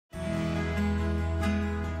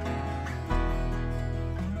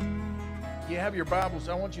you have your Bibles,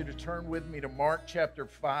 I want you to turn with me to Mark chapter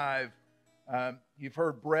 5. You've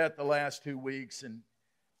heard Brett the last 2 weeks, and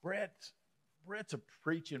Brett's a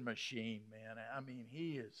preaching machine, man. I mean,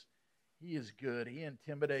 he is good. He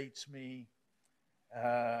intimidates me.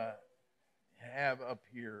 Have up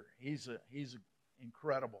here. He's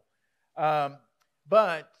incredible.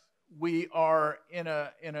 But we are in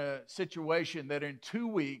a situation that in 2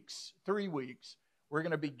 weeks, 3 weeks, we're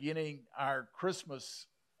going to be getting our Christmas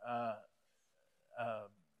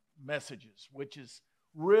messages, which is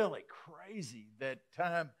really crazy that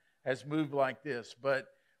time has moved like this. But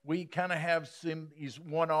we kind of have these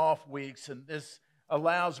one-off weeks, and this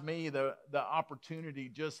allows me the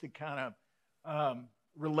opportunity just to kind of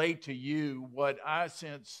relate to you what I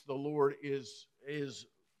sense the Lord is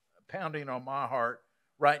pounding on my heart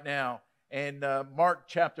right now. And Mark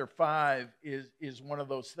chapter 5 is one of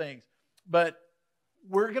those things. But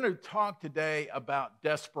we're going to talk today about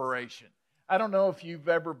desperation. I don't know if you've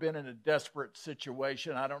ever been in a desperate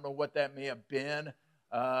situation. I don't know what that may have been,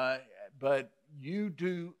 but you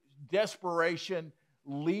do. Desperation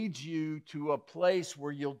leads you to a place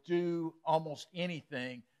where you'll do almost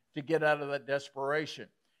anything to get out of that desperation.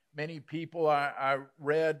 Many people I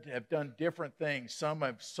read have done different things. Some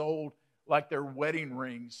have sold like their wedding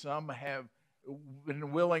rings. Some have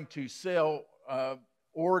been willing to sell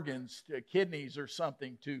organs, kidneys or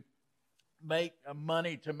something to make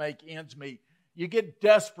money to make ends meet. You get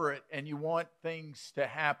desperate and you want things to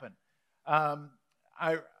happen.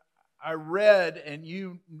 I read, and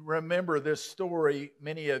you remember this story,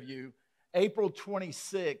 many of you, April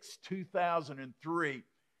 26, 2003.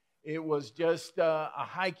 It was just a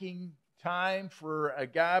hiking time for a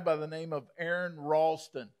guy by the name of Aaron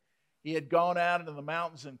Ralston. He had gone out into the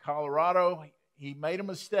mountains in Colorado. He made a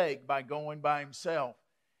mistake by going by himself.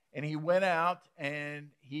 And he went out and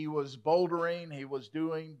he was bouldering. He was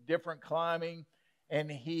doing different climbing.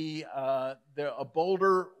 And a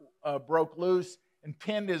boulder broke loose and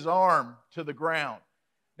pinned his arm to the ground.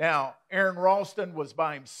 Now, Aaron Ralston was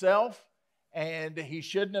by himself, and he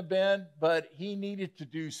shouldn't have been, but he needed to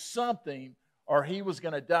do something or he was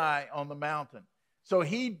going to die on the mountain. So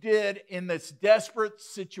he did, in this desperate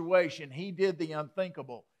situation, he did the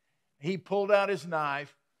unthinkable. He pulled out his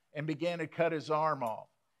knife and began to cut his arm off.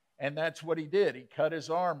 And that's what he did. He cut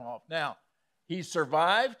his arm off. Now, he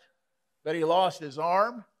survived, but he lost his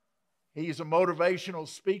arm. He's a motivational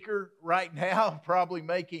speaker right now, probably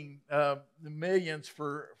making the millions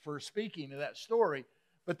for speaking to that story.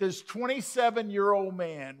 But this 27-year-old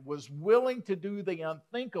man was willing to do the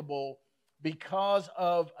unthinkable because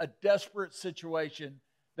of a desperate situation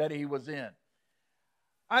that he was in.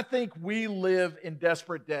 I think we live in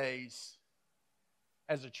desperate days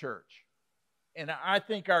as a church. And I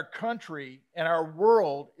think our country and our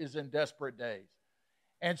world is in desperate days.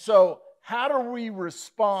 And so, how do we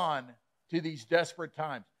respond to these desperate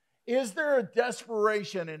times? Is there a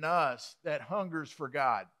desperation in us that hungers for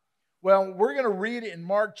God? Well, we're going to read in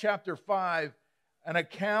Mark chapter 5 an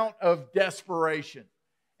account of desperation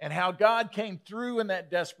and how God came through in that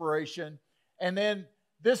desperation. And then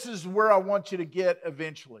this is where I want you to get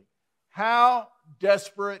eventually. How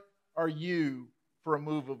desperate are you for a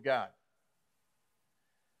move of God?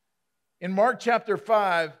 In Mark chapter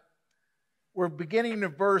 5, we're beginning in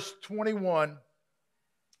verse 21.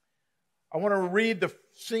 I want to read the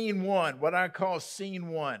scene one, what I call scene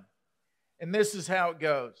one. And this is how it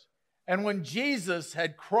goes. And when Jesus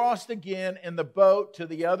had crossed again in the boat to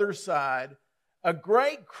the other side, a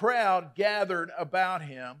great crowd gathered about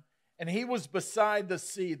him, and he was beside the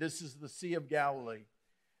sea. This is the Sea of Galilee.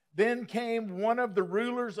 Then came one of the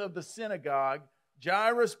rulers of the synagogue,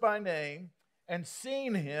 Jairus by name, and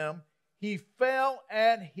seeing him, he fell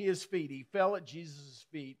at his feet. He fell at Jesus'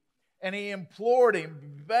 feet. And he implored him,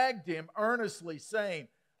 begged him earnestly, saying,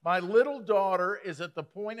 "My little daughter is at the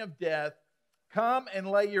point of death. Come and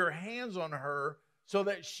lay your hands on her so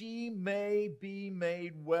that she may be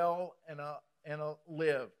made well and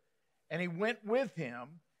live." And he went with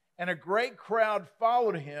him, and a great crowd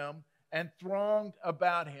followed him and thronged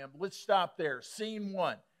about him. Let's stop there. Scene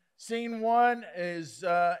one. Scene one is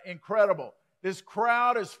incredible. This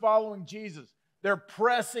crowd is following Jesus. They're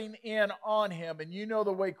pressing in on him. And you know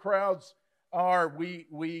the way crowds are.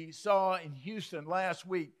 We saw in Houston last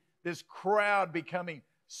week this crowd becoming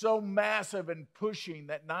so massive and pushing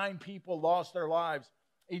that 9 people lost their lives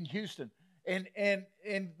in Houston. And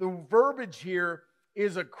the verbiage here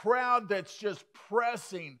is a crowd that's just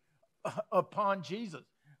pressing upon Jesus.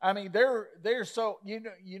 I mean, they're so,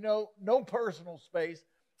 no personal space.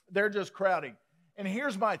 They're just crowding. And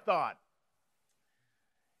here's my thought.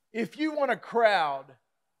 If you want a crowd,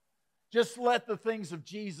 just let the things of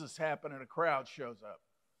Jesus happen and a crowd shows up.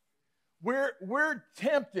 We're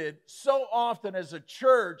tempted so often as a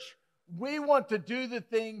church, we want to do the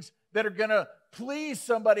things that are going to please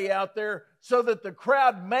somebody out there so that the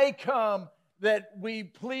crowd may come, that we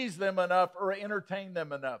please them enough or entertain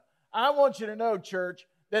them enough. I want you to know, church,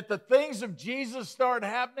 that the things of Jesus start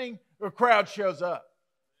happening, the crowd shows up.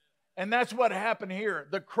 And that's what happened here.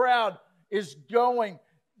 The crowd is going,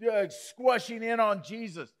 squashing in on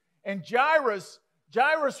Jesus. And Jairus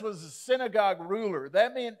was a synagogue ruler.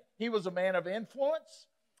 That meant he was a man of influence.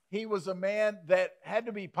 He was a man that had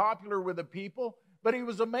to be popular with the people, but he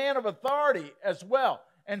was a man of authority as well.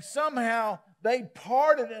 And somehow they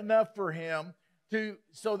parted enough for him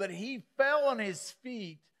so that he fell on his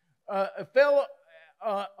feet,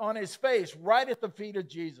 on his face right at the feet of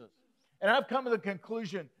Jesus. And I've come to the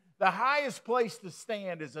conclusion, the highest place to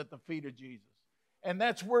stand is at the feet of Jesus. And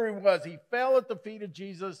that's where he was. He fell at the feet of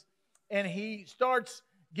Jesus, and he starts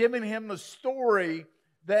giving him the story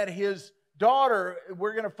that his daughter,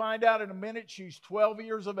 we're going to find out in a minute, she's 12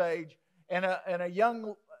 years of age, and a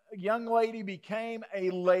young lady became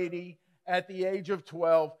a lady at the age of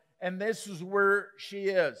 12, and this is where she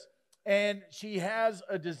is. And she has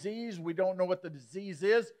a disease. We don't know what the disease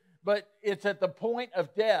is, but it's at the point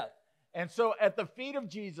of death. And so at the feet of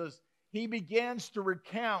Jesus, he begins to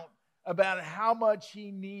recount about how much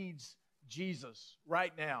he needs Jesus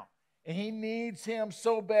right now. And he needs him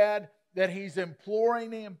so bad that he's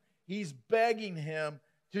imploring him, he's begging him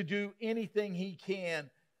to do anything he can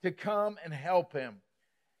to come and help him.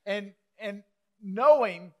 And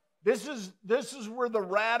knowing this is where the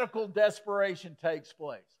radical desperation takes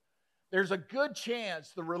place. There's a good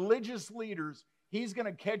chance the religious leaders, he's going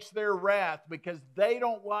to catch their wrath because they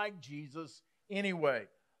don't like Jesus anyway.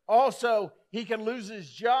 Also, he can lose his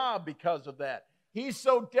job because of that. He's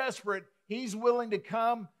so desperate, he's willing to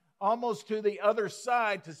come almost to the other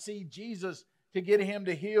side to see Jesus to get him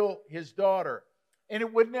to heal his daughter. And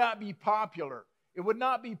it would not be popular. It would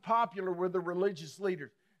not be popular with the religious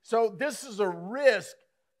leaders. So this is a risk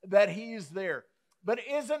that he's there. But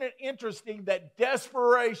isn't it interesting that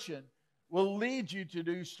desperation will lead you to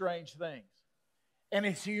do strange things? And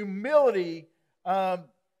his humility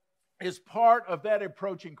is part of that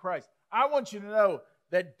approaching Christ. I want you to know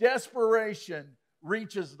that desperation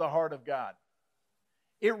reaches the heart of God.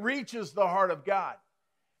 It reaches the heart of God.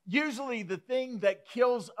 Usually the thing that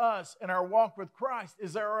kills us in our walk with Christ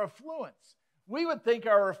is our affluence. We would think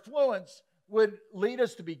our affluence would lead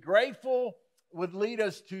us to be grateful, would lead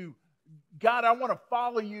us to, God, I want to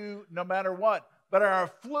follow you no matter what. But our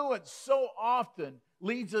affluence so often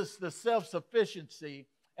leads us to self-sufficiency,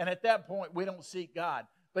 and at that point we don't seek God.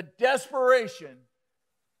 But desperation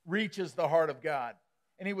reaches the heart of God.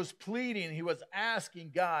 And he was pleading, he was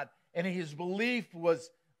asking God, and his belief was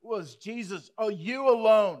Jesus, oh, you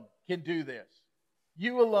alone can do this.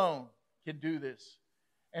 You alone can do this.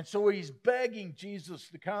 And so he's begging Jesus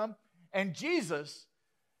to come. And Jesus,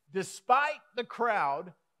 despite the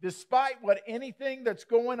crowd, despite anything that's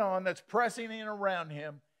going on, that's pressing in around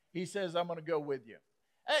him, he says, I'm going to go with you.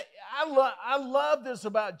 I love this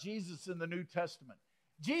about Jesus in the New Testament.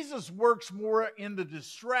 Jesus works more in the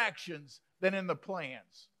distractions than in the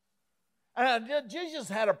plans. Jesus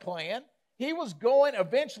had a plan. He was going,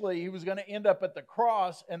 eventually, he was going to end up at the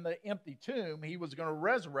cross and the empty tomb. He was going to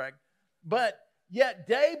resurrect. But yet,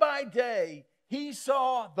 day by day, he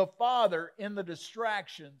saw the Father in the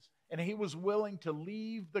distractions, and he was willing to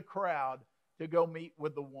leave the crowd to go meet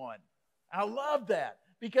with the one. I love that,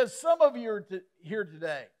 because some of you are here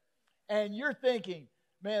today, and you're thinking,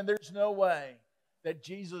 man, there's no way that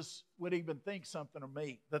Jesus would even think something of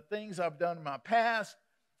me. The things I've done in my past,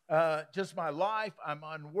 just my life, I'm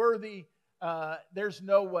unworthy. There's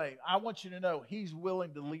no way. I want you to know he's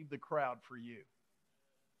willing to leave the crowd for you.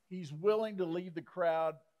 He's willing to leave the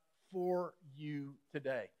crowd for you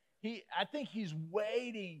today. I think he's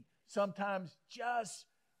waiting sometimes just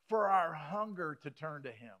for our hunger to turn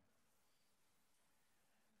to him.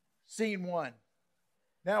 Scene 1.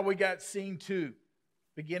 Now we got scene 2,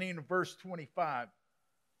 beginning in verse 25.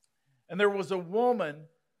 And there was a woman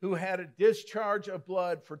who had a discharge of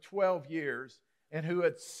blood for 12 years, and who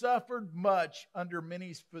had suffered much under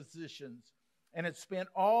many physicians, and had spent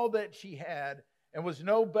all that she had, and was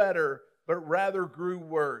no better, but rather grew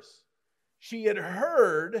worse. She had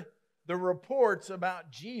heard the reports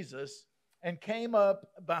about Jesus, and came up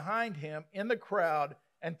behind him in the crowd,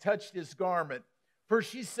 and touched his garment. For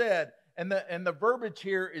she said, and the verbiage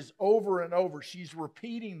here is over and over, she's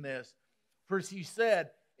repeating this. For she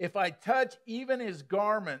said, if I touch even his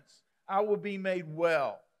garments, I will be made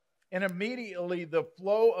well. And immediately the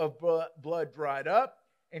flow of blood dried up,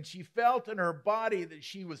 and she felt in her body that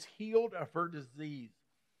she was healed of her disease.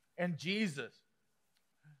 And Jesus,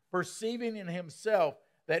 perceiving in himself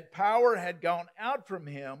that power had gone out from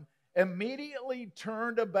him, immediately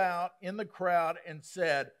turned about in the crowd and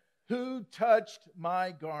said, "Who touched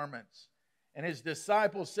my garments?" And his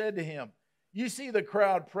disciples said to him, "You see the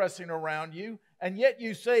crowd pressing around you, and yet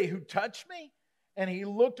you say, 'Who touched me?'" And he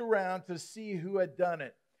looked around to see who had done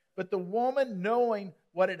it. But the woman, knowing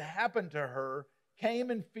what had happened to her,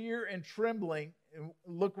 came in fear and trembling, and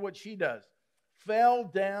look what she does, fell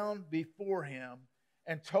down before him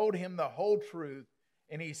and told him the whole truth.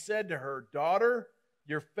 And he said to her, "Daughter,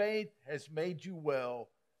 your faith has made you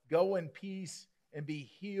well. Go in peace and be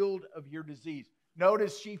healed of your disease."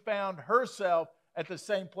 Notice she found herself at the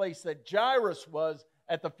same place that Jairus was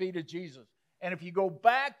at the feet of Jesus. And if you go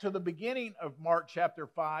back to the beginning of Mark chapter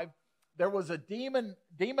 5, there was a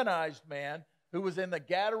demonized man who was in the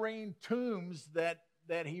Gadarene tombs that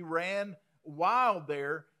he ran wild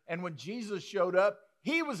there. And when Jesus showed up,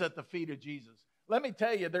 he was at the feet of Jesus. Let me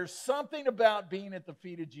tell you, there's something about being at the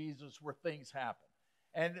feet of Jesus where things happen.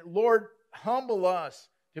 And Lord, humble us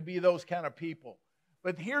to be those kind of people.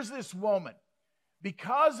 But here's this woman.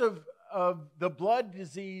 Because of the blood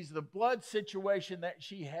disease, the blood situation that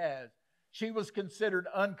she has, she was considered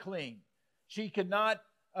unclean. She could not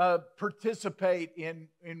participate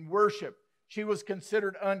in worship. She was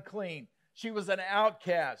considered unclean. She was an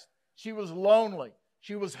outcast. She was lonely.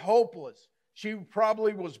 She was hopeless. She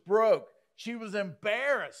probably was broke. She was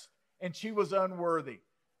embarrassed, and she was unworthy.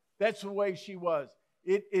 That's the way she was.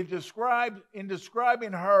 In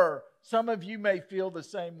describing her, some of you may feel the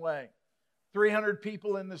same way. 300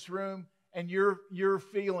 people in this room, and you're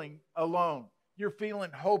feeling alone. You're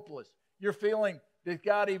feeling hopeless. You're feeling, does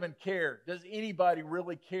God even care? Does anybody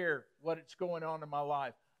really care what's going on in my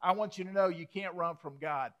life? I want you to know you can't run from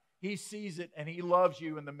God. He sees it, and He loves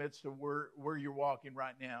you in the midst of where you're walking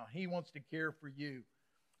right now. He wants to care for you.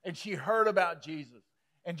 And she heard about Jesus.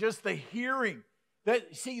 And just the hearing,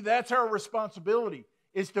 that's our responsibility,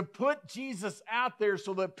 is to put Jesus out there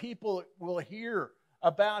so that people will hear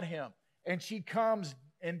about Him. And she comes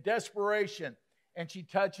in desperation, and she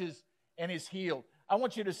touches and is healed. I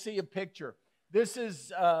want you to see a picture. This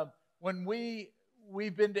is when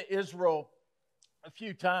we've been to Israel a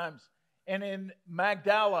few times. And in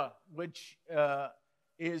Magdala, which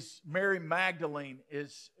is Mary Magdalene,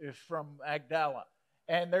 is from Magdala.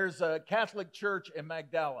 And there's a Catholic church in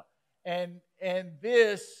Magdala. And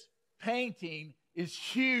this painting is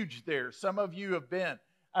huge there. Some of you have been.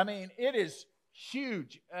 I mean, it is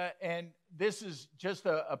huge. And this is just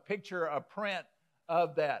a picture, a print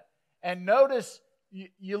of that. And notice,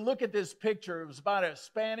 you look at this picture. It was about a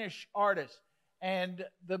Spanish artist. And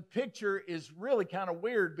the picture is really kind of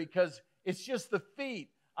weird because it's just the feet.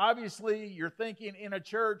 Obviously, you're thinking in a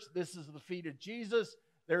church, this is the feet of Jesus.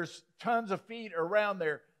 There's tons of feet around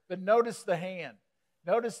there. But notice the hand.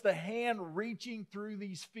 Notice the hand reaching through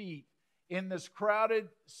these feet in this crowded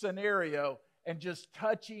scenario and just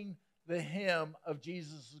touching the hem of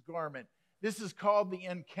Jesus' garment. This is called the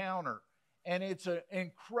encounter. And it's an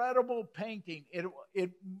incredible painting.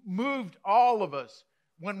 It moved all of us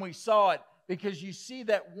when we saw it because you see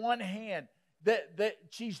that one hand that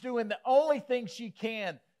she's doing the only thing she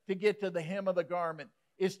can to get to the hem of the garment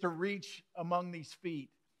is to reach among these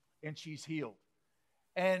feet, and she's healed.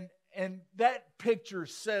 And that picture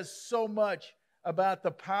says so much about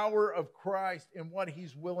the power of Christ and what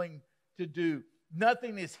He's willing to do.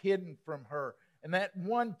 Nothing is hidden from her. And that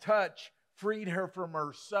one touch freed her from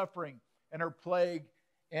her suffering and her plague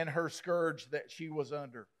and her scourge that she was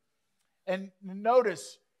under. And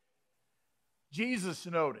notice, Jesus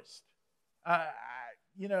noticed.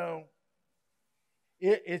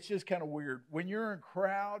 It's just kind of weird. When you're in a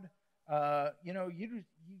crowd,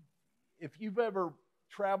 if you've ever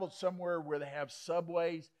traveled somewhere where they have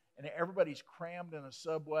subways and everybody's crammed in a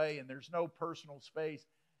subway and there's no personal space,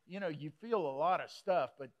 you feel a lot of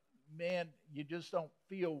stuff, but man, you just don't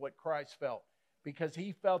feel what Christ felt because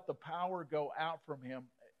He felt the power go out from Him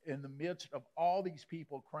in the midst of all these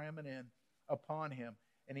people cramming in upon Him.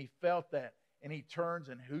 And He felt that. And He turns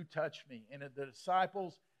and who touched me? And the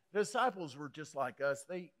disciples were just like us.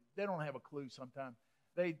 They don't have a clue sometimes.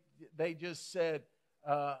 They just said,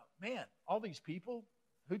 man, all these people,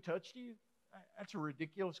 who touched you? That's a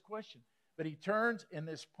ridiculous question. But He turns and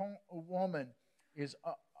this woman is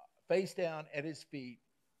face down at His feet.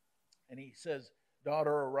 And He says,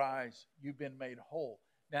 "Daughter, arise. You've been made whole."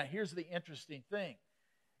 Now, here's the interesting thing.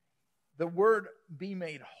 The word "be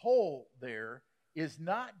made whole" there is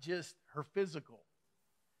not just her physical,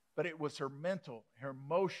 but it was her mental, her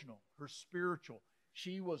emotional, her spiritual.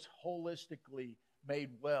 She was holistically made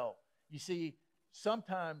well. You see,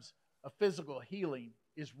 sometimes a physical healing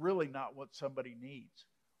is really not what somebody needs.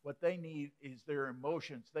 What they need is their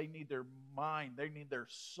emotions. They need their mind. They need their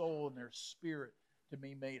soul and their spirit to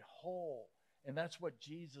be made whole. And that's what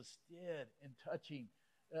Jesus did in touching,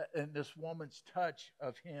 in this woman's touch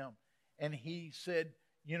of him. And he said,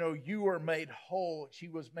 you know, you are made whole. She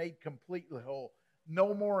was made completely whole.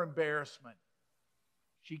 No more embarrassment.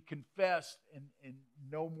 She confessed and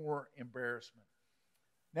no more embarrassment.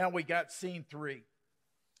 Now we got scene 3.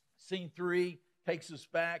 Scene 3 takes us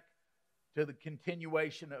back to the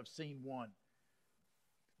continuation of scene 1.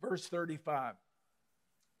 Verse 35.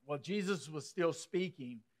 While Jesus was still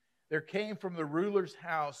speaking, there came from the ruler's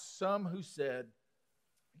house some who said,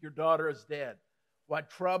 your daughter is dead. Why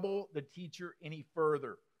trouble the teacher any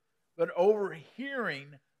further? But overhearing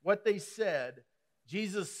what they said,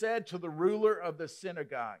 Jesus said to the ruler of the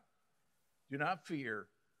synagogue, do not fear,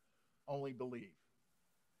 only believe.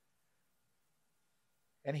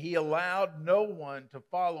 And he allowed no one to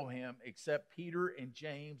follow him except Peter and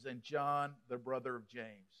James and John, the brother of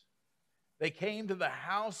James. They came to the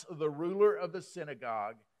house of the ruler of the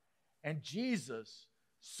synagogue, and Jesus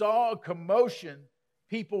saw a commotion,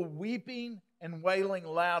 people weeping and wailing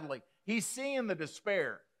loudly. He's seeing the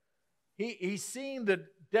despair. He's seeing the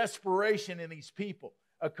desperation in these people.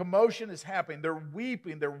 A commotion is happening. They're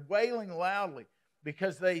weeping. They're wailing loudly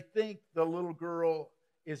because they think the little girl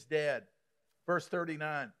is dead. Verse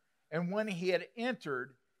 39, and when he had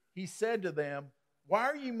entered, he said to them, why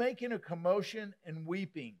are you making a commotion and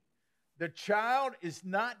weeping? The child is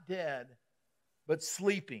not dead, but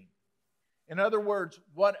sleeping. In other words,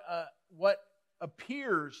 what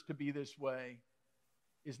appears to be this way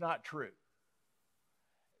is not true.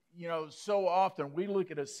 You know, so often we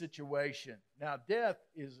look at a situation. Now, death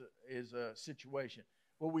is a situation.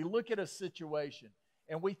 But we look at a situation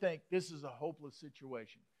and we think this is a hopeless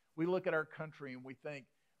situation. We look at our country and we think,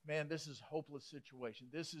 man, this is a hopeless situation.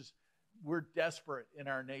 We're desperate in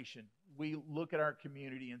our nation. We look at our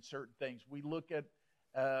community and certain things. We look at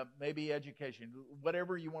maybe education,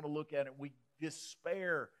 whatever you want to look at it. We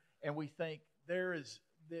despair and we think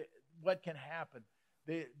what can happen?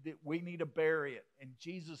 We need to bury it. And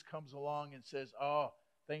Jesus comes along and says, oh,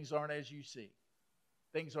 things aren't as you see.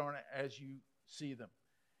 Things aren't as you see them.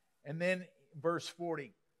 And then verse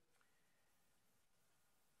 40,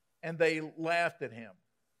 and they laughed at him.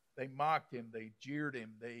 They mocked him. They jeered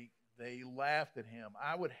him. They laughed at him.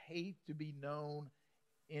 I would hate to be known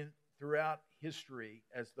throughout history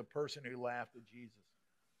as the person who laughed at Jesus.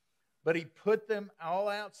 But he put them all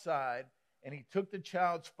outside, and he took the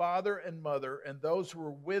child's father and mother and those who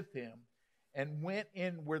were with him and went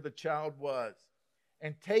in where the child was.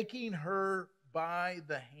 And taking her by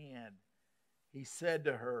the hand, he said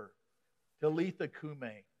to her, Talitha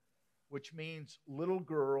kume, which means, little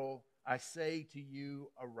girl, I say to you,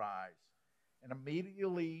 arise. And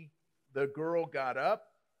immediately the girl got up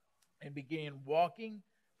and began walking,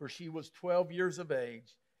 for she was 12 years of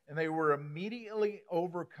age. And they were immediately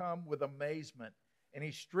overcome with amazement. And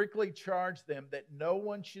he strictly charged them that no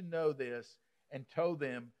one should know this, and told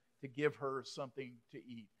them to give her something to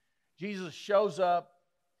eat. Jesus shows up.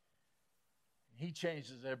 He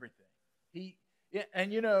changes everything.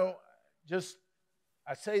 And you know,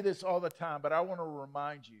 I say this all the time, but I want to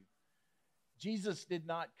remind you, Jesus did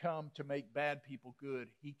not come to make bad people good.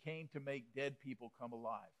 He came to make dead people come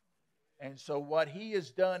alive. And so what he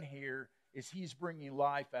has done here is he's bringing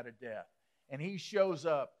life out of death. And he shows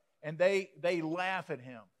up, and they laugh at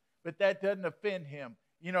him. But that doesn't offend him.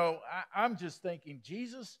 You know, I'm just thinking,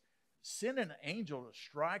 Jesus, send an angel to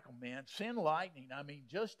strike them, man. Send lightning. I mean,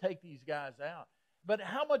 just take these guys out. But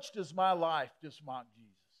how much does my life just mock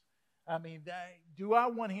Jesus? I mean, do I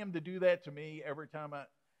want him to do that to me every time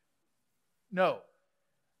No.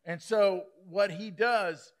 And so what he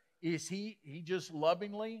does is he just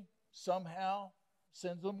lovingly somehow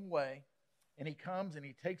sends them away, and he comes and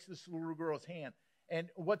he takes this little girl's hand. And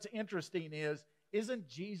what's interesting is, isn't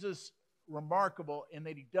Jesus remarkable in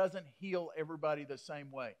that he doesn't heal everybody the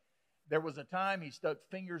same way? There was a time he stuck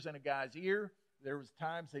fingers in a guy's ear. There was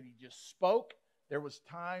times that he just spoke. There was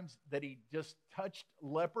times that he just touched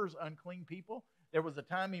lepers, unclean people. There was a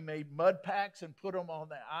time he made mud packs and put them on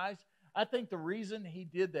the eyes. I think the reason he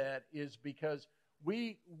did that is because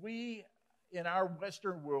we in our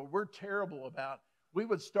Western world, we're terrible about, we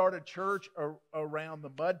would start a church around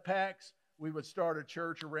the mud packs. We would start a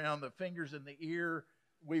church around the fingers in the ear.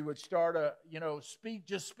 We would start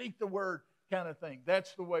just speak the word kind of thing.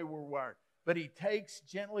 That's the way we're wired. But he takes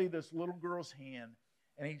gently this little girl's hand,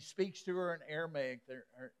 and he speaks to her in Aramaic,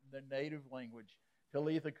 the native language,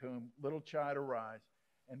 Talitha cum, little child arise.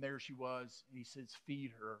 And there she was. And he says,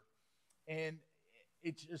 feed her. And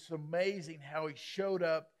it's just amazing how he showed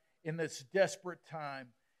up in this desperate time,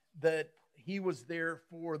 that he was there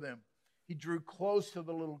for them. He drew close to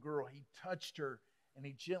the little girl. He touched her, and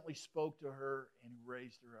he gently spoke to her, and he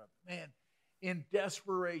raised her up. Man, in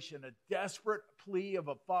desperation, a desperate plea of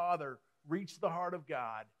a father reached the heart of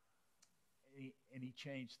God, and he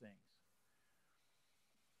changed things.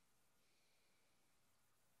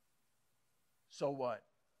 So what?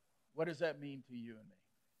 What does that mean to you and me?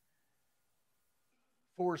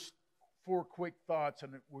 Four quick thoughts,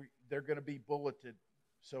 and they're going to be bulleted,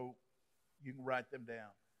 so you can write them down.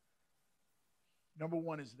 Number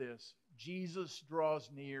one is this: Jesus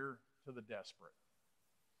draws near to the desperate.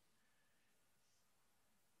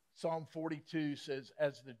 Psalm 42 says,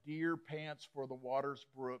 as the deer pants for the water's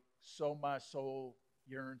brook, so my soul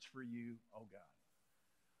yearns for you, O God.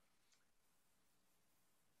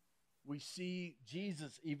 We see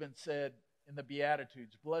Jesus even said in the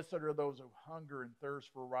Beatitudes, blessed are those who hunger and thirst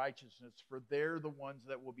for righteousness, for they're the ones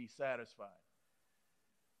that will be satisfied.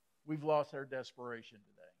 We've lost our desperation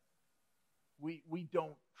today. We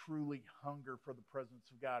don't truly hunger for the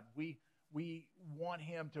presence of God. We want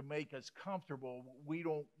Him to make us comfortable. We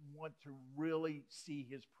don't want to really see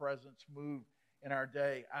His presence move in our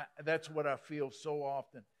day. That's what I feel so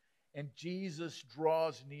often. And Jesus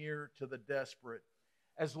draws near to the desperate.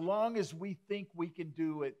 As long as we think we can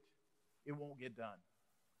do it, it won't get done.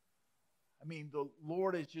 I mean, the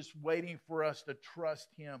Lord is just waiting for us to trust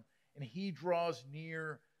Him, and He draws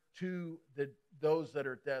near to those that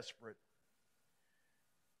are desperate.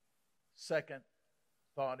 Second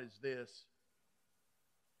thought is this: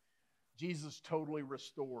 Jesus totally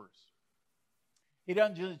restores. He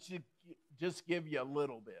doesn't just give you a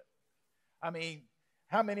little bit. I mean,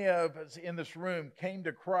 how many of us in this room came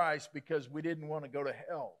to Christ because we didn't want to go to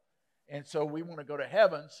hell? And so we want to go to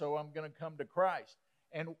heaven, so I'm going to come to Christ.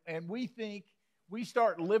 And we think, we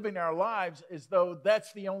start living our lives as though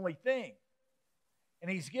that's the only thing.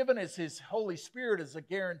 And He's given us His Holy Spirit as a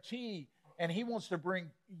guarantee, and He wants to bring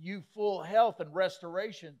you full health and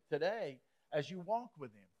restoration today as you walk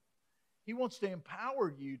with Him. He wants to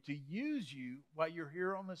empower you to use you while you're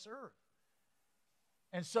here on this earth.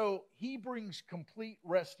 And so He brings complete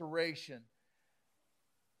restoration.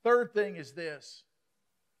 Third thing is this: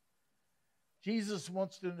 Jesus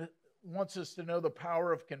wants us to know the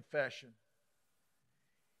power of confession.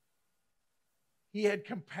 He had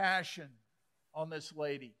compassion on this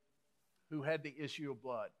lady who had the issue of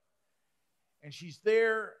blood. And she's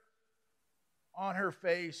there on her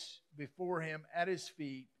face before Him at His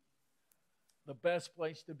feet, the best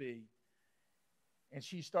place to be. And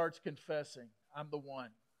she starts confessing, I'm the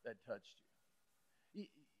one that touched you.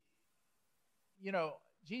 You know,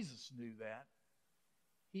 Jesus knew that.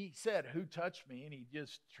 He said, who touched me? And He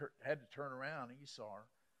just had to turn around and He saw her.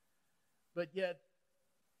 But yet,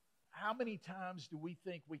 how many times do we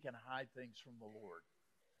think we can hide things from the Lord?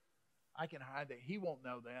 I can hide that. He won't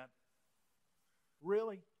know that.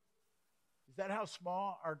 Really? Is that how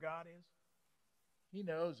small our God is? He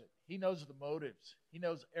knows it. He knows the motives. He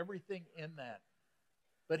knows everything in that.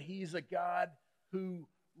 But He's a God who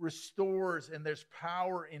restores, and there's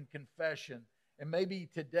power in confession. And maybe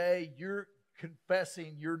today you're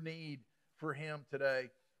confessing your need for Him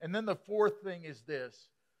today. And then the fourth thing is this: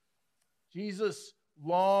 Jesus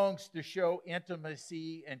longs to show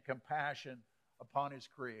intimacy and compassion upon His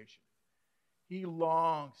creation. He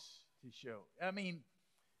longs to show. I mean,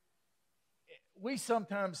 we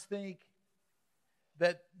sometimes think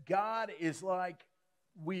that God is like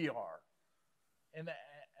we are.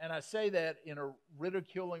 And I say that in a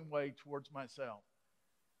ridiculing way towards myself.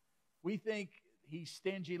 We think He's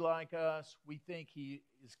stingy like us. We think He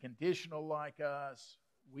is conditional like us.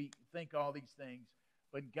 We think all these things.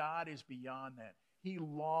 But God is beyond that. He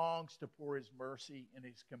longs to pour His mercy and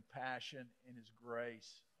His compassion and His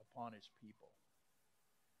grace upon His people.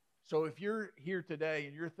 So if you're here today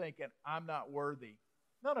and you're thinking, I'm not worthy,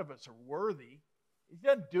 none of us are worthy. He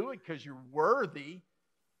doesn't do it because you're worthy.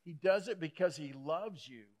 He does it because He loves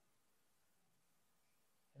you.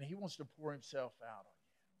 And He wants to pour Himself out on you.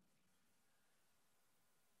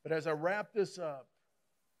 But as I wrap this up,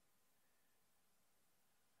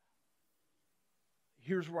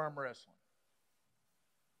 here's where I'm wrestling.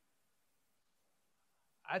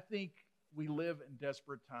 I think we live in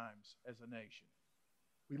desperate times as a nation.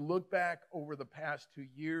 We look back over the past 2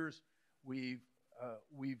 years. We've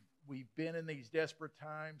been in these desperate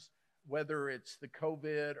times, whether it's the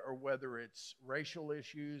COVID or whether it's racial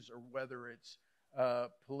issues or whether it's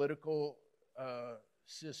political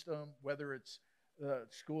system, whether it's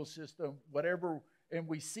school system, whatever. And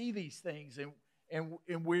we see these things,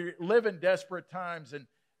 and we live in desperate times. And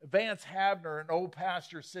Vance Havner, an old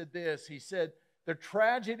pastor, said this. He said, the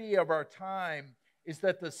tragedy of our time is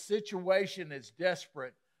that the situation is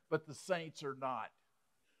desperate, but the saints are not.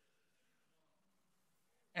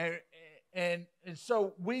 And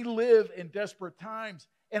so we live in desperate times.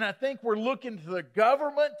 And I think we're looking to the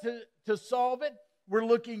government to solve it. We're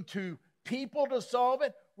looking to people to solve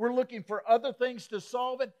it. We're looking for other things to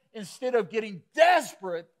solve it instead of getting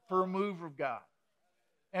desperate for a move of God.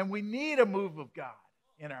 And we need a move of God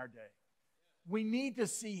in our day. We need to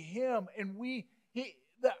see Him, and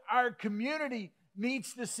our community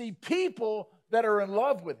needs to see people that are in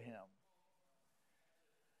love with Him.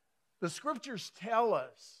 The Scriptures tell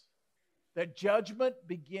us that judgment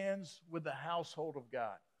begins with the household of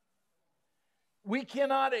God. We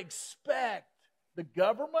cannot expect the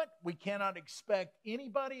government, we cannot expect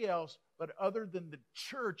anybody else but other than the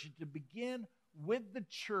church to begin with the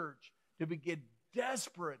church to begin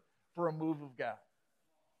desperate for a move of God.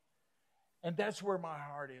 And that's where my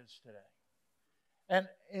heart is today.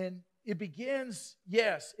 And it begins,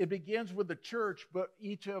 yes, it begins with the church, but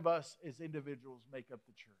each of us as individuals make up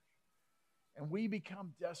the church. And we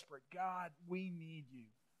become desperate. God, we need you.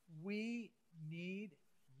 We need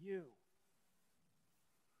you.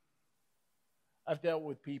 I've dealt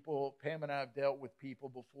with people, Pam and I have dealt with people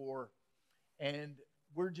before, and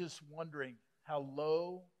we're just wondering, how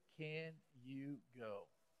low can you go?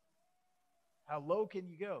 How low can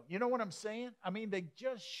you go? You know what I'm saying? I mean, they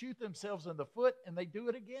just shoot themselves in the foot and they do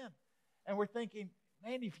it again. And we're thinking,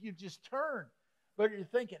 man, if you just turn. But you're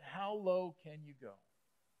thinking, how low can you go?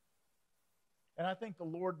 And I think the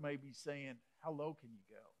Lord may be saying, how low can you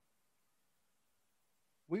go?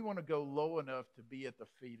 We want to go low enough to be at the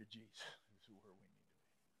feet of Jesus.